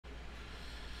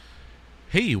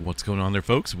Hey, what's going on there,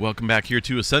 folks? Welcome back here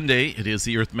to a Sunday. It is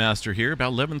the Earthmaster here,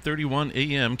 about 11:31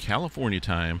 a.m. California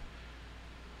time,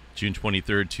 June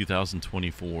 23rd,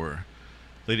 2024.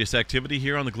 Latest activity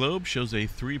here on the globe shows a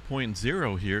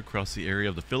 3.0 here across the area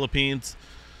of the Philippines.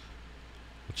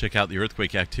 We'll check out the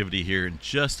earthquake activity here in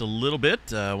just a little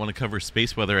bit. I want to cover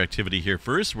space weather activity here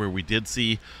first, where we did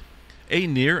see a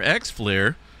near X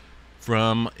flare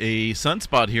from a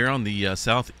sunspot here on the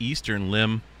southeastern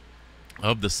limb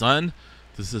of the sun.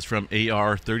 This is from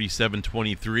AR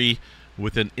 3723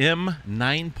 with an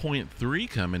M9.3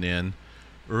 coming in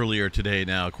earlier today.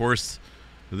 Now, of course,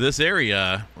 this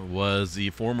area was the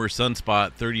former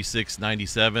sunspot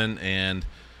 3697 and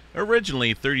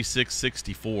originally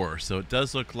 3664. So it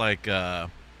does look like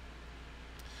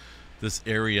this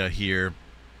area here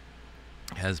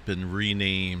has been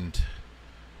renamed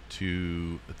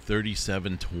to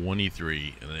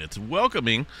 3723, and it's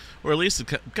welcoming, or at least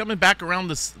coming back around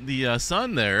the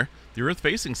sun there, the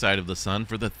Earth-facing side of the sun,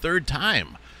 for the third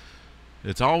time.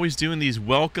 It's always doing these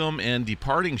welcome and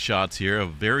departing shots here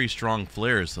of very strong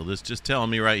flares. So this just telling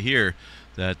me right here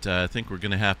that I think we're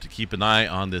going to have to keep an eye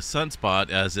on this sunspot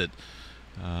as it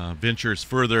ventures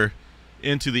further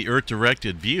into the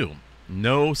Earth-directed view.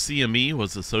 No CME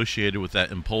was associated with that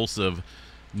impulsive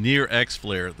near X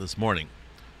flare this morning.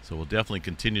 So we'll definitely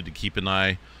continue to keep an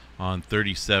eye on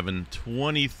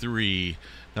 3723.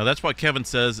 Now that's what Kevin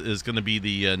says is going to be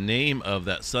the name of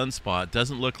that sunspot.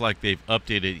 Doesn't look like they've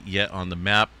updated it yet on the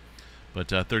map, but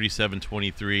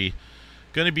 3723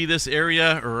 going to be this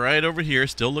area right over here.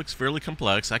 Still looks fairly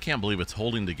complex. I can't believe it's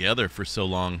holding together for so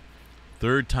long.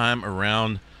 Third time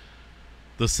around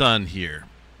the sun here.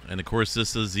 And of course,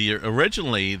 this is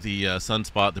originally the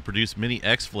sunspot that produced many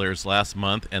X flares last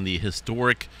month and the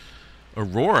historic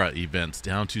aurora events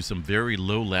down to some very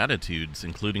low latitudes,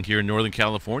 including here in Northern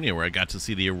California, where I got to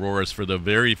see the auroras for the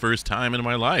very first time in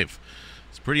my life.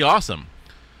 It's pretty awesome.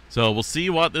 So we'll see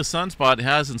what this sunspot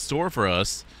has in store for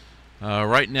us.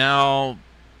 Right now,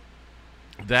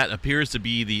 that appears to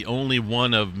be the only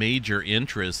one of major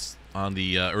interest on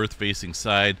the Earth-facing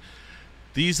side.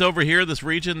 These over here, this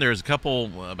region, there's a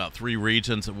couple, about 3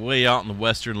 regions way out in the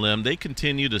western limb. They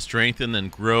continue to strengthen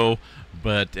and grow,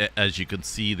 but as you can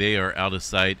see, they are out of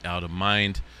sight, out of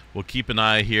mind. We'll keep an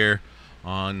eye here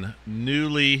on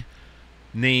newly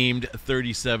named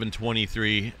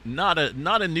 3723. Not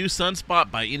a new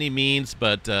sunspot by any means,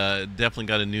 but definitely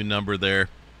got a new number there.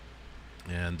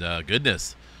 And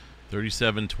goodness,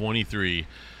 3723.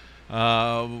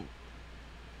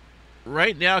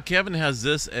 Right now, Kevin has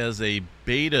this as a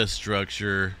beta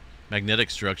structure,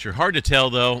 magnetic structure. Hard to tell,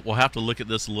 though. We'll have to look at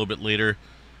this a little bit later,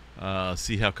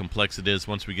 see how complex it is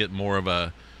once we get more of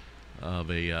a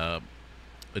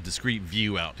discrete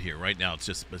view out here. Right now,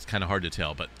 it's kind of hard to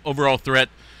tell. But overall threat,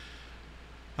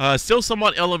 still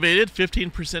somewhat elevated.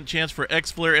 15% chance for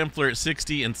X flare, M flare at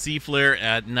 60, and C flare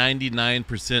at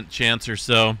 99% chance or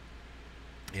so.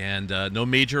 And no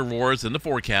major auroras in the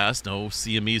forecast. No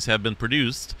CMEs have been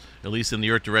produced, at least in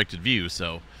the Earth-directed view.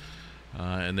 So,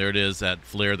 and there it is, that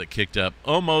flare that kicked up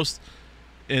almost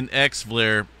an X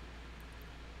flare,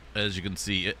 as you can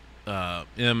see,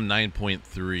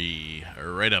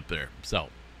 M9.3 right up there. So,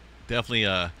 definitely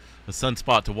a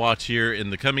sunspot to watch here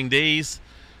in the coming days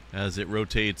as it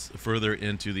rotates further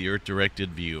into the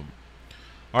Earth-directed view.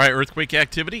 All right, earthquake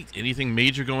activity. Anything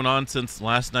major going on since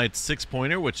last night's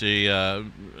 6-pointer, which it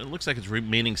looks like it's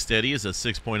remaining steady as a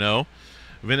 6.0.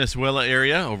 Venezuela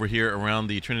area over here around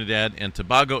the Trinidad and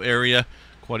Tobago area.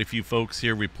 Quite a few folks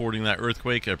here reporting that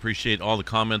earthquake. I appreciate all the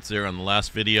comments there on the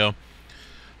last video.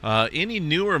 Any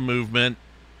newer movement?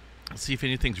 Let's see if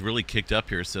anything's really kicked up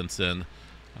here since then.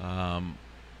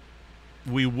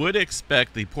 We would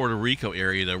expect the Puerto Rico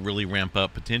area to really ramp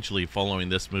up potentially following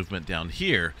this movement down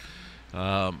here.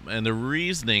 And the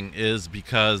reasoning is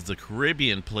because the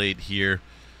Caribbean plate here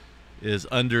is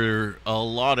under a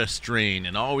lot of strain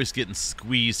and always getting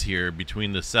squeezed here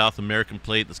between the South American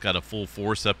plate that's got a full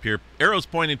force up here. Arrows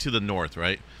pointing to the north,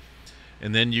 right?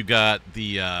 And then you got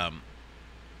the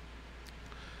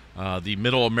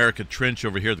Middle America Trench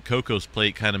over here, the Cocos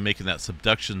plate, kind of making that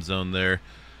subduction zone there,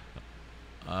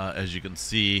 as you can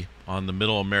see on the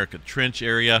Middle America Trench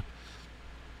area.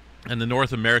 And the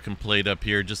North American plate up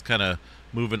here just kind of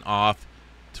moving off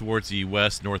towards the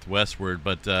west, northwestward.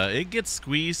 But it gets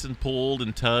squeezed and pulled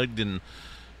and tugged. And,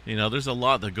 you know, there's a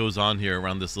lot that goes on here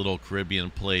around this little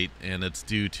Caribbean plate. And it's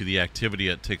due to the activity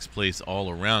that takes place all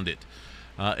around it.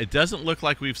 It doesn't look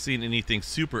like we've seen anything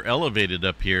super elevated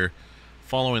up here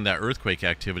following that earthquake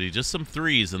activity. Just some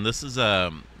threes. And this is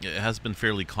it has been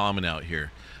fairly common out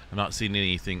here. I'm not seeing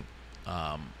anything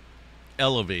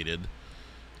elevated.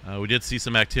 We did see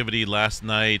some activity last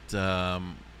night. Let's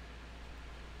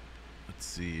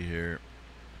see here.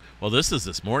 Well, this is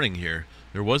this morning here.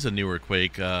 There was a newer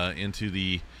quake into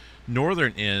the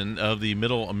northern end of the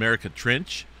Middle America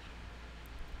Trench.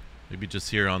 Maybe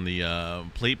just here on the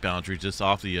plate boundary, just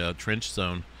off the trench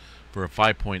zone for a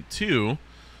 5.2.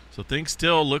 So things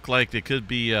still look like they could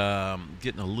be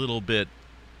getting a little bit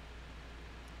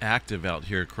active out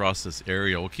here across this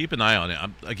area. We'll keep an eye on it.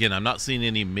 I'm not seeing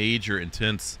any major,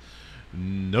 intense,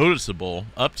 noticeable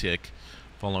uptick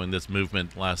following this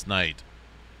movement last night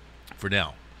for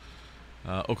now.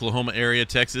 Oklahoma area,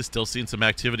 Texas, still seeing some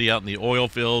activity out in the oil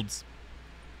fields.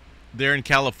 There in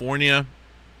California,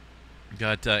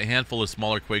 got a handful of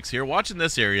smaller quakes here. Watching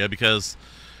this area because,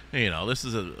 you know, this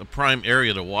is a prime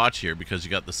area to watch here because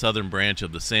you got the southern branch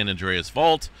of the San Andreas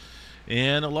Fault.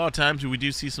 And a lot of times we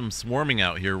do see some swarming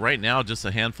out here. Right now, just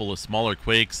a handful of smaller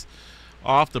quakes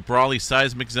off the Brawley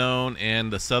seismic zone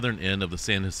and the southern end of the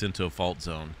San Jacinto fault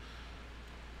zone.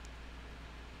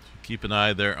 So keep an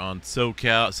eye there on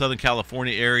SoCal, Southern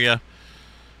California area.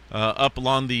 Up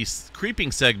along the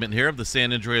creeping segment here of the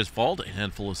San Andreas Fault, a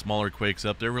handful of smaller quakes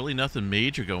up there. Really nothing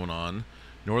major going on.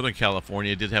 Northern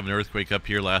California did have an earthquake up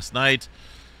here last night.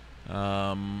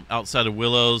 Outside of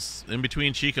Willows, in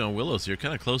between Chico and Willows here,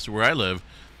 kind of close to where I live.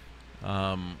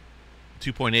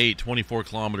 2.8, 24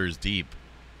 kilometers deep.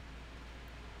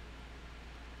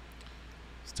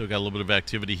 Still got a little bit of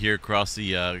activity here across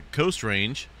the Coast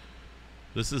Range.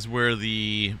 This is where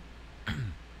the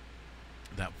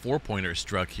that 4-pointer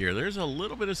struck here. There's a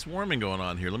little bit of swarming going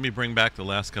on here. Let me bring back the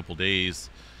last couple days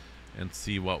and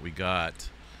see what we got.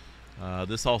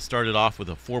 This all started off with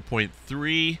a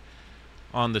 4.3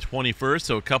 on the 21st,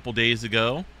 so a couple days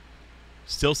ago.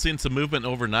 Still seeing some movement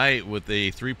overnight with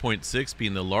a 3.6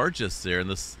 being the largest there in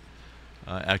this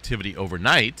activity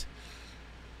overnight.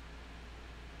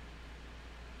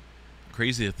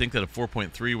 Crazy to think that a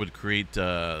 4.3 would create,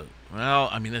 well,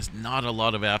 I mean, there's not a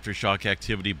lot of aftershock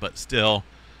activity, but still,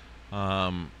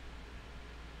 gotta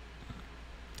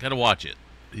watch it.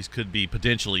 These could be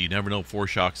potentially, you never know,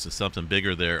 foreshocks to something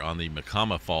bigger there on the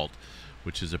Macama Fault,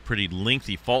 which is a pretty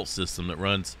lengthy fault system that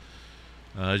runs,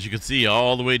 as you can see,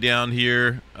 all the way down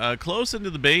here, close into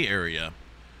the Bay Area,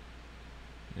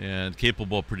 and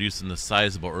capable of producing a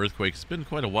sizable earthquake. It's been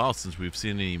quite a while since we've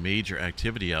seen any major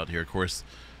activity out here. Of course,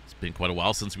 it's been quite a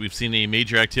while since we've seen any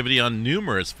major activity on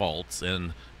numerous faults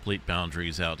and plate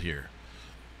boundaries out here.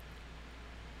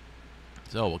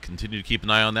 So we'll continue to keep an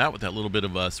eye on that with that little bit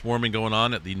of swarming going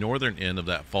on at the northern end of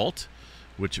that fault,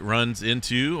 which runs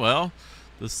into, well,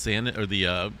 the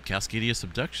Cascadia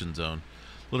subduction zone.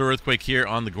 Little earthquake here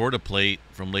on the Gorda plate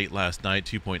from late last night,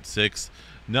 2.6.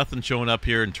 Nothing showing up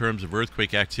here in terms of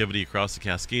earthquake activity across the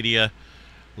Cascadia.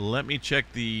 Let me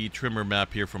check the tremor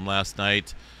map here from last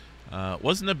night.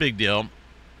 Wasn't a big deal,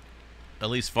 at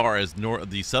least far as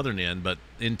the southern end, but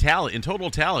in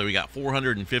total tally, we got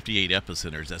 458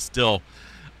 epicenters. That's still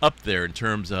up there in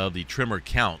terms of the tremor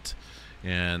count.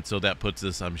 And so that puts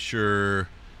us, I'm sure,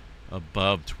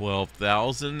 above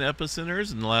 12,000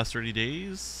 epicenters in the last 30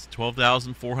 days.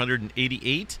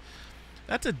 12,488.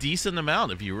 That's a decent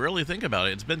amount if you really think about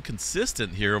it. It's been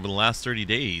consistent here over the last 30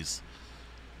 days.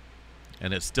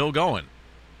 And it's still going.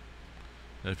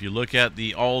 If you look at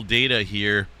the all data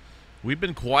here, we've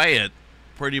been quiet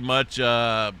pretty much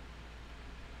the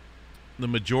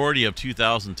majority of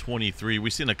 2023.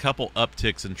 We've seen a couple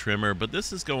upticks in tremor, but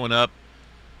this is going up.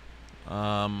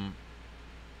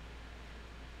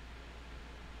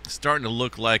 Starting to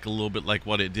look like a little bit like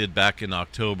what it did back in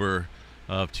October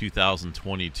of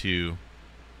 2022.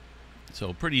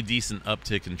 So pretty decent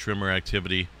uptick in tremor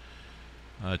activity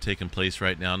taking place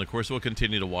right now. And of course, we'll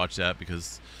continue to watch that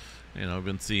because, you know, I've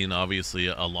been seeing obviously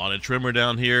a lot of tremor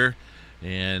down here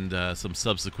and some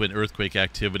subsequent earthquake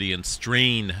activity and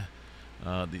strain.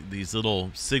 These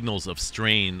little signals of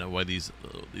strain, why these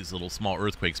little small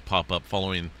earthquakes pop up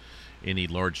following any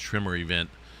large tremor event,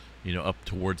 you know, up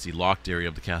towards the locked area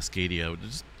of the Cascadia.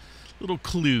 Just little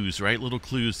clues, right? Little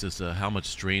clues as to how much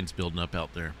strain's building up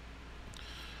out there.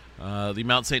 The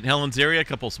Mount St. Helens area, a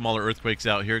couple smaller earthquakes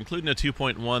out here, including a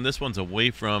 2.1. This one's away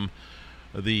from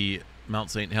the Mount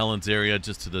St. Helens area,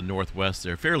 just to the northwest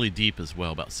there. Fairly deep as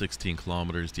well, about 16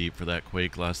 kilometers deep for that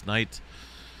quake last night.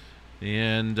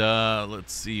 And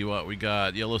let's see what we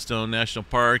got. Yellowstone National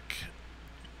Park.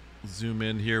 Zoom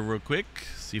in here real quick,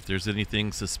 see if there's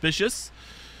anything suspicious.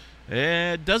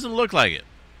 It doesn't look like it.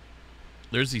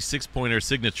 There's the 6-pointer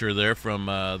signature there from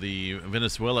the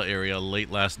Venezuela area late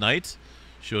last night.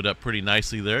 Showed up pretty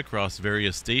nicely there across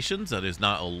various stations. That is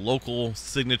not a local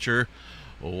signature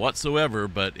whatsoever,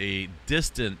 but a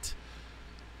distant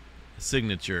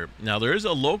signature. Now there is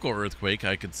a local earthquake.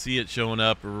 I could see it showing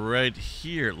up right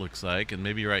here, it looks like, and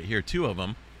maybe right here, 2 of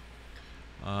them.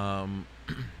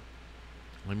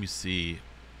 Let me see.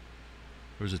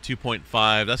 There's a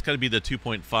 2.5. That's got to be the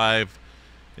 2.5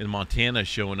 in Montana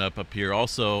showing up here.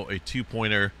 Also a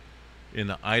 2-pointer in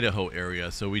the Idaho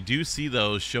area. So we do see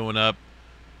those showing up.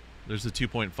 There's the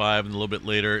 2.5, and a little bit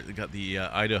later, we got the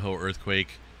Idaho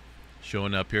earthquake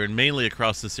showing up here, and mainly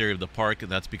across this area of the park,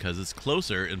 and that's because it's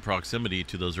closer in proximity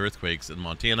to those earthquakes in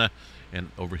Montana and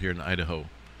over here in Idaho.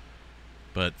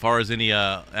 But as far as any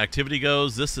activity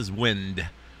goes, this is wind.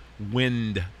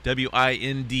 Wind,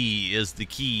 W-I-N-D, is the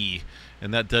key,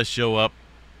 and that does show up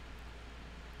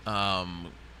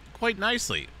quite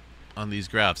nicely on these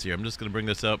graphs here. I'm just going to bring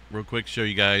this up real quick, show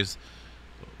you guys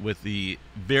with the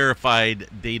verified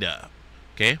data.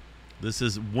 Okay, this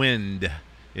is wind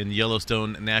in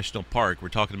Yellowstone National Park. We're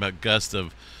talking about gusts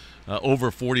of over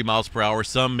 40 miles per hour,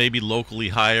 some maybe locally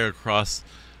higher across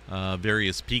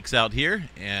various peaks out here,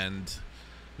 and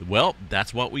well,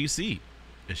 that's what we see.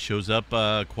 It shows up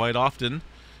quite often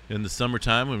in the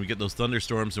summertime when we get those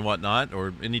thunderstorms and whatnot,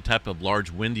 or any type of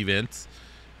large wind events.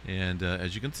 And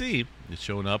as you can see, it's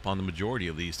showing up on the majority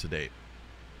of these today.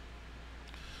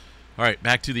 All right,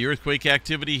 back to the earthquake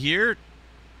activity here.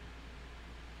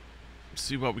 Let's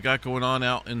see what we got going on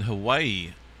out in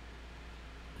Hawaii.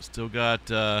 Still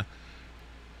got a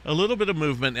little bit of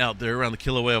movement out there around the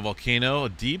Kilauea volcano. A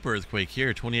deep earthquake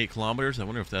here, 28 kilometers. I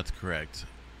wonder if that's correct.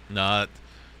 Not.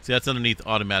 See, that's underneath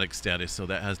automatic status, so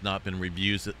that has not been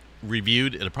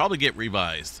reviewed. It'll probably get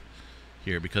revised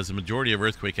here because the majority of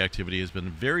earthquake activity has been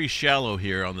very shallow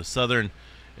here on the southern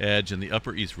edge and the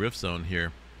upper east rift zone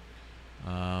here.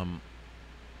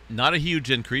 Not a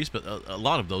huge increase, but a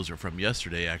lot of those are from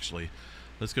yesterday, actually.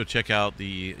 Let's go check out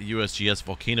the USGS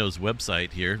Volcanoes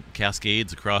website here.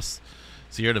 Cascades across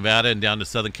Sierra Nevada and down to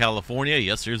Southern California.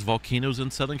 Yes, there's volcanoes in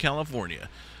Southern California.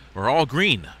 We're all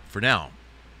green for now.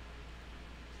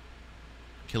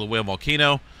 Kilauea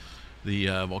volcano, the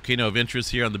volcano of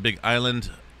interest here on the Big Island,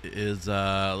 is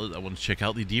I want to check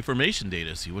out the deformation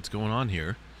data, see what's going on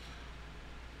here.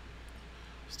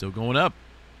 Still going up.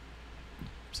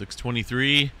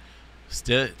 623,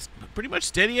 pretty much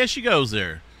steady as she goes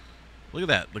there. Look at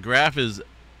that. The graph is,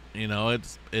 you know,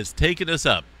 it's taking us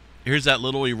up. Here's that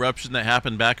little eruption that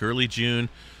happened back early June.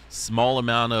 Small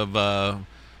amount of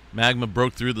magma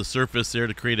broke through the surface there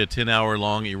to create a 10-hour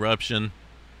long eruption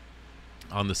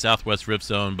on the southwest rift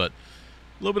zone, but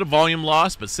a little bit of volume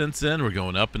loss. But since then, we're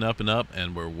going up and up and up,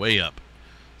 and we're way up.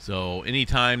 So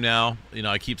anytime now, you know,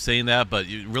 I keep saying that, but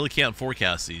you really can't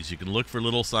forecast these. You can look for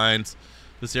little signs.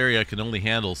 This area can only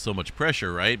handle so much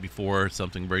pressure, right, before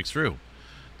something breaks through.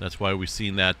 That's why we've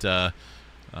seen that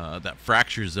that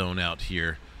fracture zone out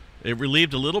here. It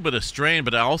relieved a little bit of strain,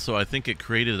 but also I think it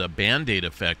created a Band-Aid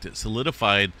effect. It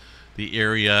solidified the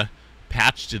area,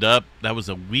 patched it up. That was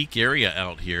a weak area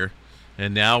out here,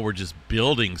 and now we're just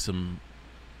building some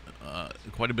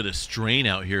quite a bit of strain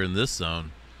out here in this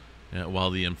zone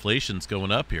while the inflation's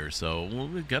going up here. So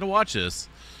we've got to watch this.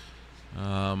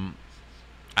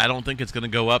 I don't think it's going to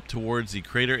go up towards the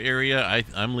crater area.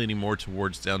 I'm leaning more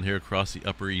towards down here across the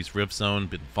upper east rift zone.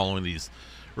 Been following these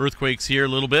earthquakes here a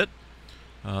little bit.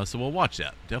 So we'll watch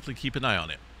that. Definitely keep an eye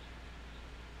on it.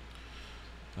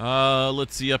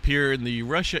 Let's see, up here in the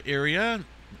Russia area,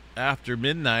 after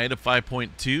midnight of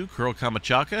 5.2, Kuril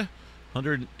Kamchatka,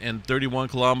 131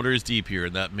 kilometers deep here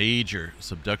in that major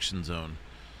subduction zone.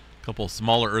 A couple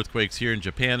smaller earthquakes here in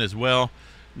Japan as well.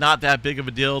 Not that big of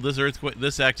a deal.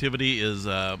 This activity is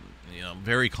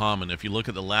very common. If you look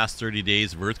at the last 30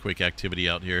 days of earthquake activity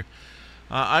out here,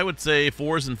 I would say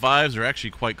 4s and 5s are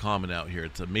actually quite common out here.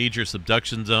 It's a major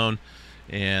subduction zone,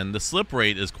 and the slip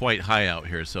rate is quite high out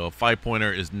here. So a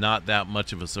 5-pointer is not that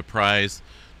much of a surprise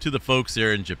to the folks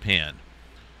there in Japan.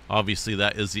 Obviously,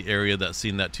 that is the area that's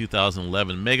seen that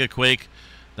 2011 megaquake,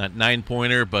 that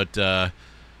 9-pointer, but I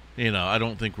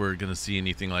don't think we're going to see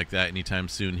anything like that anytime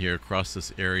soon here across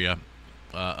this area.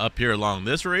 Up here along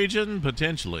this region,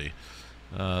 potentially.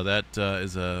 That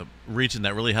is a region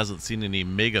that really hasn't seen any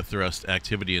mega thrust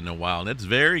activity in a while, and it's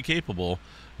very capable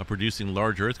of producing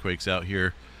large earthquakes out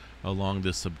here along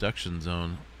this subduction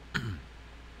zone.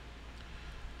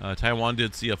 Taiwan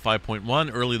did see a 5.1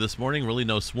 early this morning. Really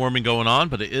no swarming going on,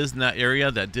 but it is in that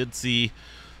area that did see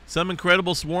some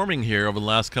incredible swarming here over the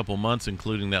last couple months,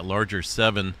 including that larger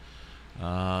 7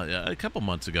 a couple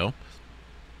months ago.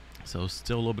 So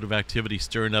still a little bit of activity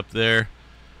stirring up there.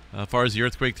 As far as the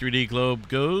earthquake 3D globe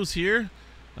goes here,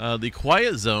 the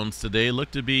quiet zones today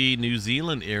look to be New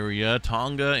Zealand area,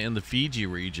 Tonga, and the Fiji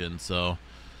region. So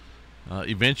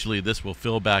eventually this will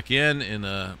fill back in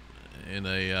in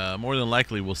a more than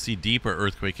likely we'll see deeper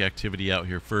earthquake activity out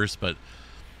here first. But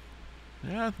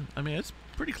yeah, I mean, it's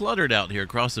pretty cluttered out here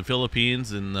across the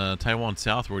Philippines and Taiwan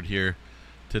southward here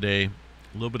today. A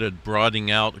little bit of broadening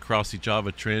out across the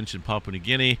Java Trench in Papua New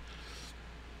Guinea.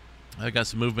 I got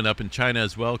some movement up in China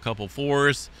as well, a couple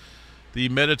 4s. The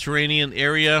Mediterranean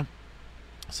area,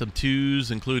 some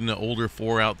 2s, including an older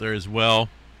 4 out there as well.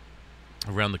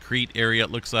 Around the Crete area,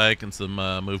 it looks like, and some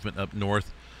movement up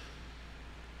north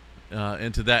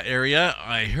into that area.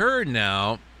 I heard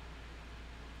now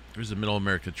there's a Middle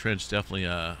America Trench, definitely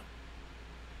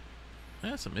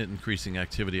some increasing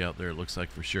activity out there, it looks like,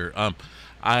 for sure.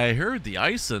 I heard the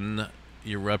Ison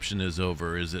eruption is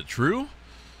over. Is it true?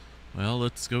 Well,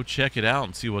 let's go check it out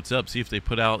and see what's up. See if they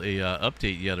put out a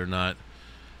update yet or not.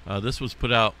 This was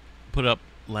put out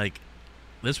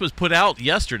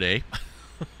yesterday.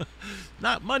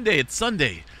 Not Monday, it's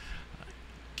Sunday.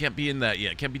 Can't be in that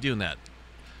yet. Can't be doing that.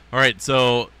 All right,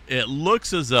 so it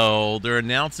looks as though they're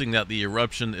announcing that the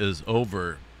eruption is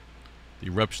over. The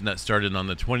eruption that started on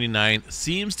the 29th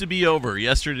seems to be over.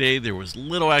 Yesterday, there was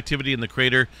little activity in the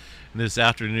crater. And this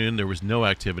afternoon, there was no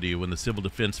activity when the Civil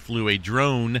Defense flew a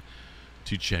drone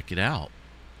to check it out.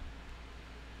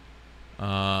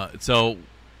 So,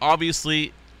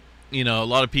 obviously, you know, a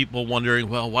lot of people wondering,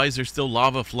 well, why is there still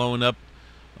lava flowing up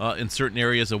in certain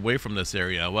areas away from this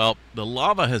area? Well, the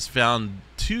lava has found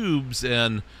tubes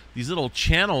and these little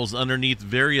channels underneath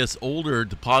various older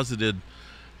deposited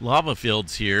lava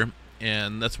fields here.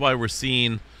 And that's why we're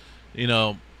seeing, you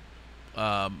know,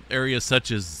 areas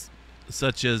such as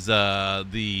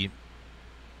the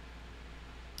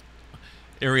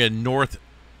area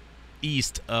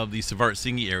northeast of the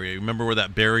Savartsingi area. Remember where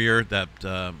that barrier,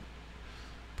 that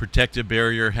protective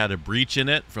barrier, had a breach in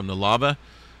it from the lava?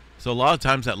 So a lot of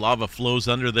times that lava flows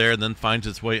under there and then finds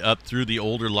its way up through the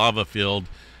older lava field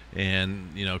and,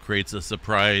 you know, creates a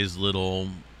surprise little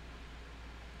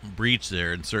breach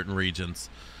there in certain regions.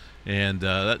 And,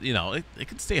 that, you know, it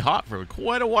can stay hot for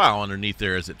quite a while underneath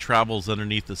there as it travels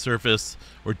underneath the surface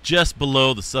or just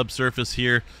below the subsurface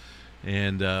here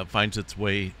and finds its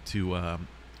way to,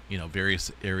 you know,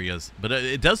 various areas. But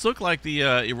it does look like the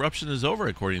eruption is over,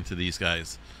 according to these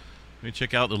guys. Let me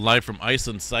check out the live from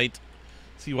Iceland site,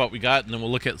 see what we got, and then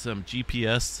we'll look at some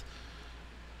GPS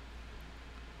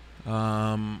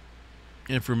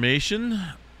information.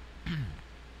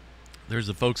 There's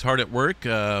the folks hard at work,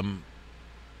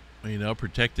 you know,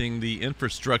 protecting the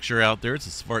infrastructure out there. It's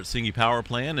the Savartsingi power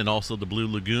plant and also the Blue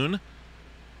Lagoon.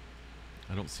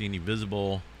 I don't see any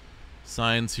visible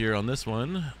signs here on this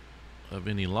one of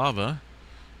any lava.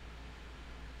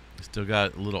 Still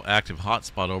got a little active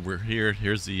hotspot over here.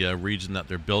 Here's the region that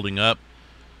they're building up.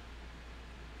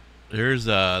 Here's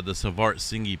the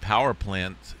Savartsingi power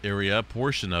plant area,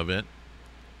 portion of it.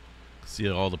 See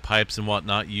all the pipes and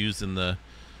whatnot used in the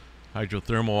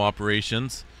hydrothermal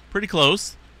operations. Pretty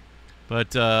close,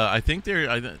 but I think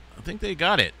they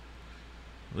got it.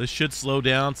 This should slow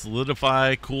down,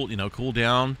 solidify, cool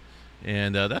down,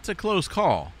 and that's a close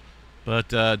call.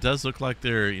 But it does look like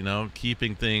they're, you know,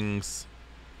 keeping things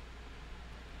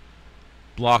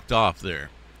blocked off there.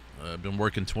 I've been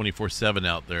working 24/7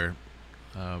 out there,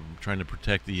 trying to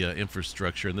protect the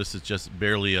infrastructure, and this is just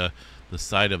barely the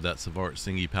site of that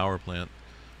Savartsingi power plant.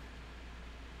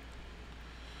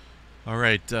 All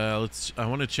right, I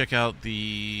want to check out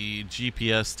the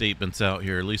GPS statements out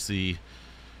here, at least the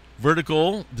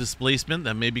vertical displacement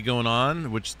that may be going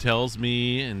on, which tells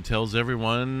me and tells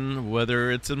everyone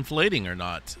whether it's inflating or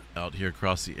not out here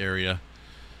across the area.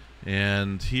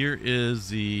 And here is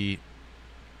the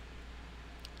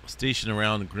station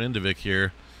around Grindavik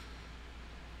here.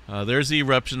 There's the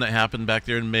eruption that happened back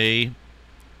there in May.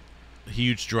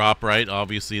 Huge drop, right?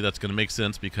 Obviously, that's going to make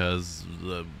sense because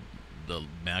the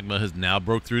magma has now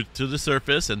broke through to the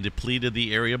surface and depleted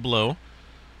the area below.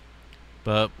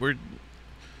 But we're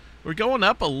going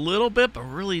up a little bit, but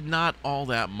really not all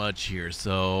that much here.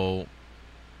 So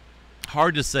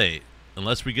hard to say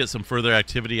unless we get some further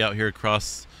activity out here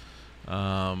across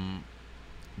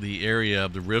the area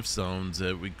of the rift zones.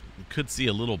 We could see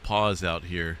a little pause out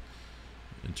here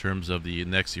in terms of the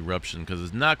next eruption because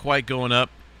it's not quite going up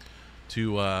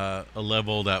to a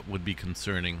level that would be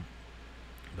concerning.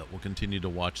 But we'll continue to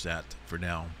watch that for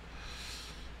now.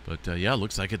 But yeah,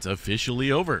 looks like it's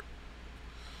officially over.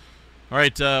 All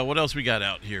right, what else we got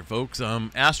out here, folks?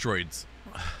 Asteroids.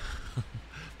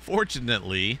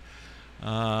 Fortunately,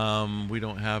 we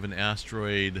don't have an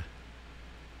asteroid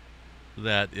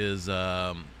that is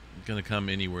going to come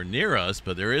anywhere near us,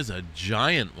 but there is a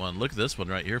giant one. Look at this one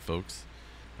right here, folks.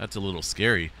 That's a little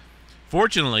scary.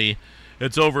 Fortunately,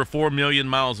 It's over 4 million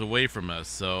miles away from us,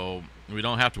 so we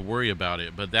don't have to worry about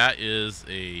it. But that is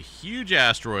a huge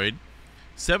asteroid,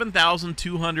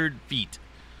 7,200 feet.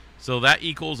 So that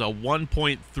equals a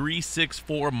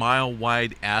 1.364 mile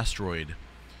wide asteroid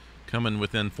coming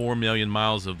within 4 million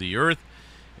miles of the Earth.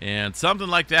 And something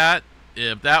like that,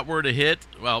 if that were to hit,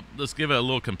 well, let's give it a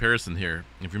little comparison here.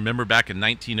 If you remember back in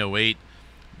 1908,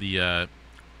 the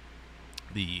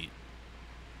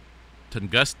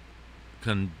Tunguska,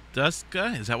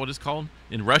 is that what it's called,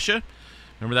 in Russia?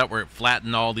 Remember that, where it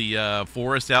flattened all the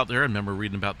forests out there? I remember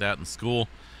reading about that in school.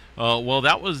 Well,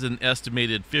 that was an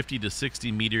estimated 50 to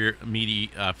 60 meters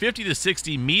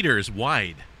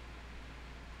wide.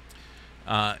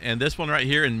 And this one right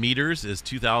here in meters is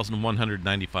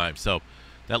 2,195. So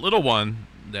that little one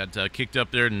that kicked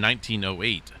up there in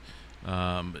 1908,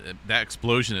 that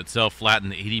explosion itself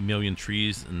flattened 80 million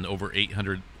trees and over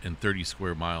 830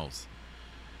 square miles.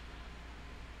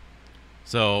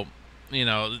 So, you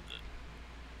know,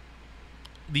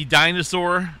 the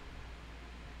dinosaur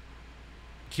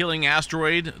killing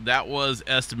asteroid, that was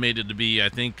estimated to be, I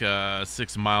think,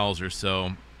 6 miles or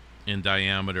so in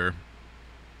diameter.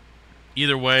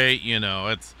 Either way, you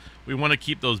know, we want to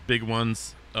keep those big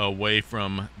ones away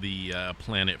from the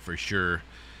planet for sure.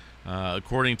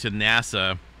 According to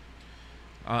NASA,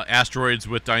 asteroids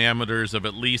with diameters of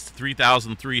at least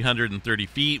 3,330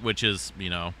 feet, which is, you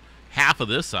know, half of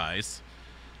this size,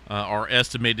 are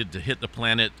estimated to hit the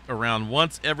planet around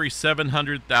once every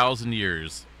 700,000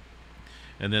 years.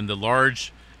 And then the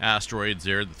large asteroids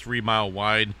there, the 3 mile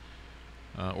wide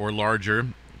or larger,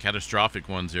 catastrophic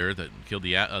ones there that killed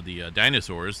the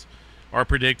dinosaurs, are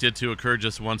predicted to occur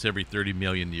just once every 30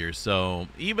 million years. So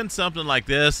even something like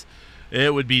this,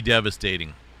 it would be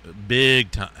devastating,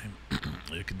 big time.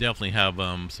 It could definitely have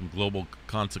some global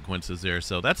consequences there.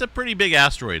 So that's a pretty big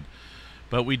asteroid.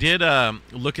 But we did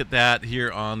look at that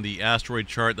here on the asteroid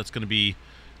chart. That's going to be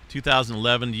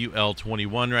 2011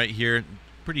 UL21 right here.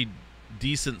 Pretty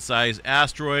decent size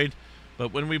asteroid.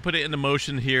 But when we put it into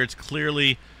motion here, it's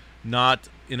clearly not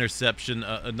interception,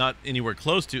 not anywhere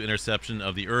close to interception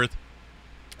of the Earth,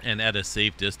 and at a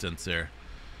safe distance there.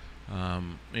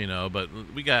 You know, but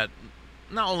we got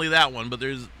not only that one, but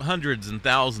there's hundreds and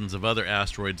thousands of other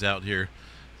asteroids out here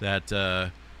that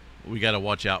we got to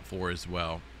watch out for as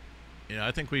well. You know,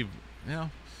 I think we've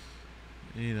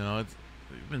been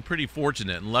pretty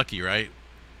fortunate and lucky, right,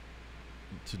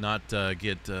 to not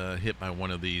get hit by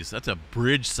one of these. That's a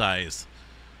bridge size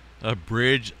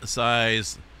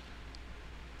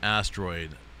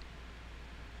asteroid.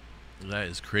 That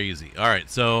is crazy. All right,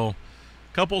 so a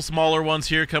couple smaller ones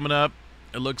here coming up.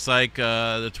 It looks like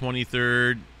the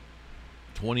 23rd,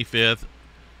 25th,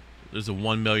 there's a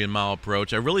 1 million mile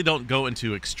approach. I really don't go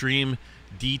into extreme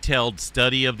detailed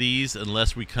study of these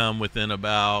unless we come within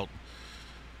about,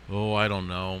 I don't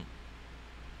know.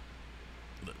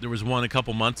 There was one a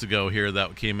couple months ago here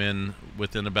that came in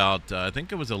within about, I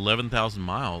think it was 11,000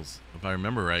 miles, if I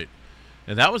remember right.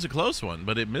 And that was a close one,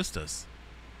 but it missed us.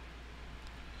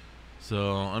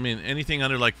 So, I mean, anything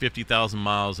under like 50,000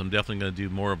 miles, I'm definitely going to do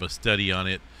more of a study on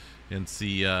it and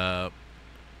see,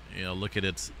 look at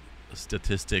its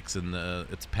statistics and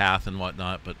its path and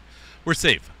whatnot. But we're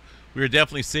safe. We're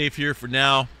definitely safe here for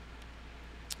now.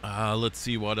 Let's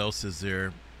see what else is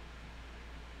there.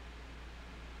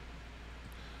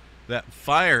 That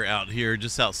fire out here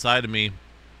just outside of me,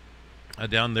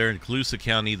 down there in Colusa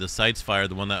County, the Sites fire,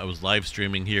 the one that I was live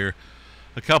streaming here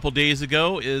a couple days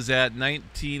ago, is at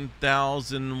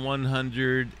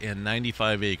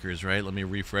 19,195 acres, right? Let me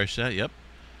refresh that. Yep.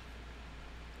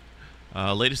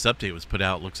 Latest update was put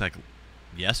out, looks like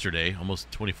yesterday, almost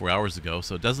 24 hours ago,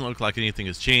 so it doesn't look like anything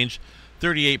has changed.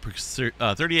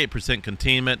 38%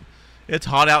 containment. It's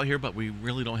hot out here, but we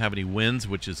really don't have any winds,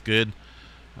 which is good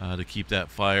to keep that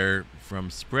fire from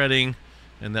spreading.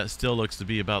 And that still looks to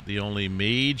be about the only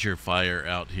major fire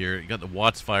out here. You got the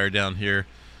Watts fire down here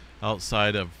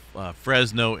outside of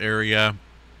Fresno area.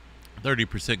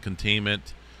 30%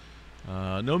 containment.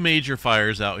 No major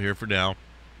fires out here for now,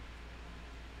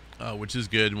 which is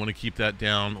good. Want to keep that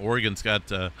down. Oregon's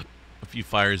got a few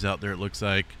fires out there, it looks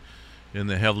like, in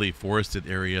the heavily forested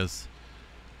areas.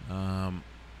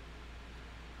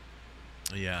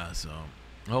 Yeah, so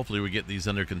hopefully we get these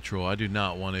under control. I do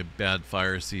not want a bad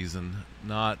fire season.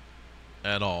 Not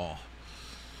at all.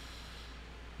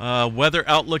 Weather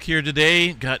outlook here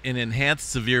today. Got an enhanced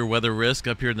severe weather risk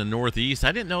up here in the Northeast.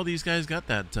 I didn't know these guys got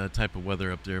that type of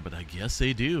weather up there, but I guess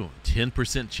they do.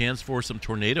 10% chance for some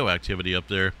tornado activity up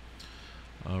there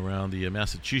around the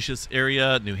Massachusetts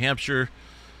area, New Hampshire.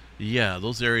 Yeah,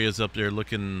 those areas up there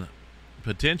looking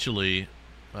potentially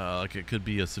like it could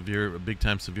be a big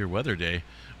time severe weather day.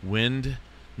 Wind,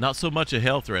 not so much a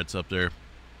hail threats up there,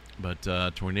 but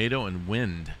tornado and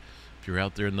wind. If you're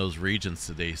out there in those regions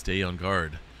today, stay on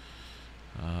guard.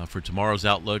 For tomorrow's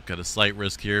outlook, got a slight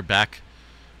risk here back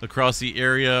across the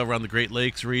area around the Great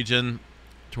Lakes region.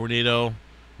 Tornado,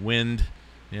 wind,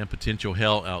 and potential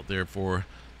hail out there for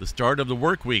the start of the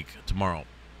work week tomorrow.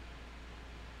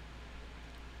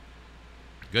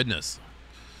 Goodness.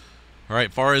 All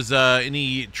right, far as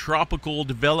any tropical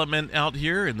development out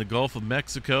here in the Gulf of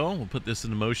Mexico, we'll put this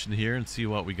into motion here and see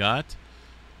what we got.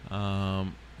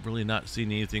 Really not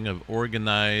seeing anything of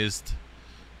organized.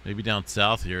 Maybe down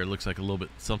south here, it looks like a little bit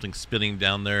something spinning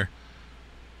down there.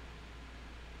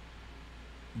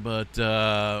 But,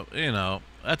 you know,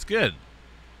 that's good.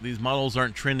 These models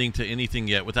aren't trending to anything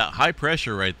yet. With that high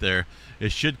pressure right there,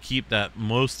 it should keep that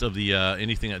most of the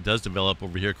anything that does develop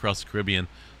over here across the Caribbean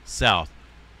south.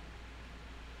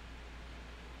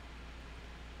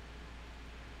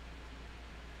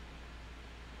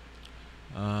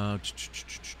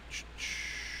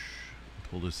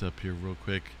 Pull this up here real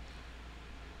quick.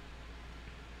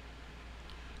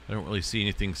 I don't really see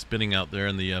anything spinning out there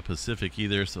in the Pacific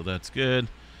either, so that's good.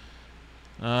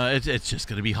 It's just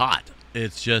going to be hot.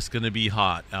 It's just going to be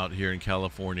hot out here in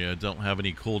California. Don't have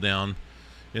any cool down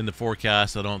in the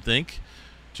forecast, I don't think.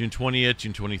 June 20th,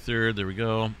 June 23rd, there we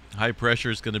go. High pressure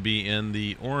is going to be in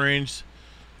the orange.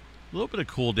 A little bit of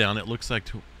cool down, it looks like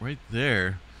right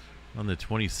there on the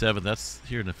 27th. That's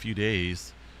here in a few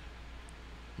days.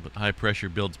 But high pressure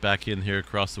builds back in here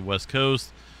across the west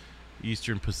coast,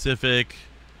 eastern Pacific.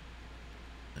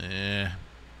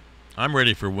 I'm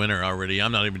ready for winter already.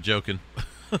 I'm not even joking.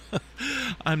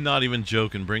 I'm not even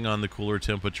joking. Bring on the cooler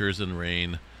temperatures and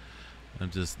rain.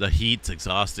 The heat's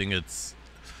exhausting. It's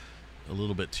a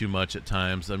little bit too much at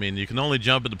times. I mean, you can only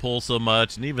jump in the pool so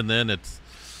much, and even then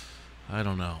I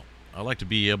don't know. I like to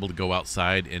be able to go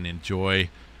outside and enjoy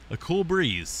a cool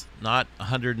breeze, not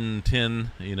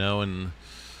 110, you know, and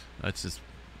that's just,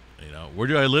 you know, where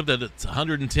do I live that it's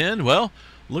 110? Well,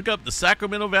 look up the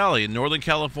Sacramento Valley in Northern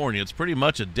California. It's pretty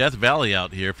much a death valley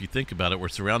out here if you think about it. We're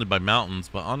surrounded by mountains,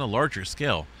 but on a larger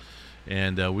scale.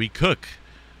 And we cook.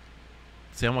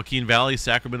 San Joaquin Valley,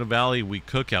 Sacramento Valley, we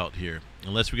cook out here.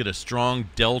 Unless we get a strong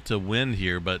delta wind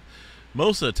here, but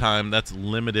most of the time that's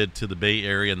limited to the Bay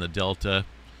Area and the Delta.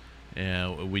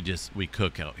 And we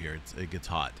cook out here. It gets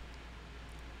hot.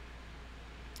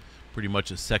 Pretty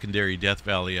much a secondary death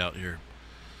valley out here.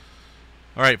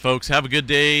 All right, folks, have a good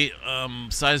day.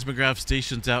 Seismograph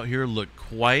stations out here look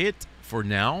quiet for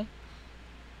now.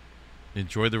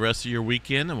 Enjoy the rest of your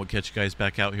weekend, and we'll catch you guys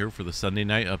back out here for the Sunday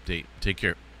night update. Take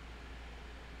care.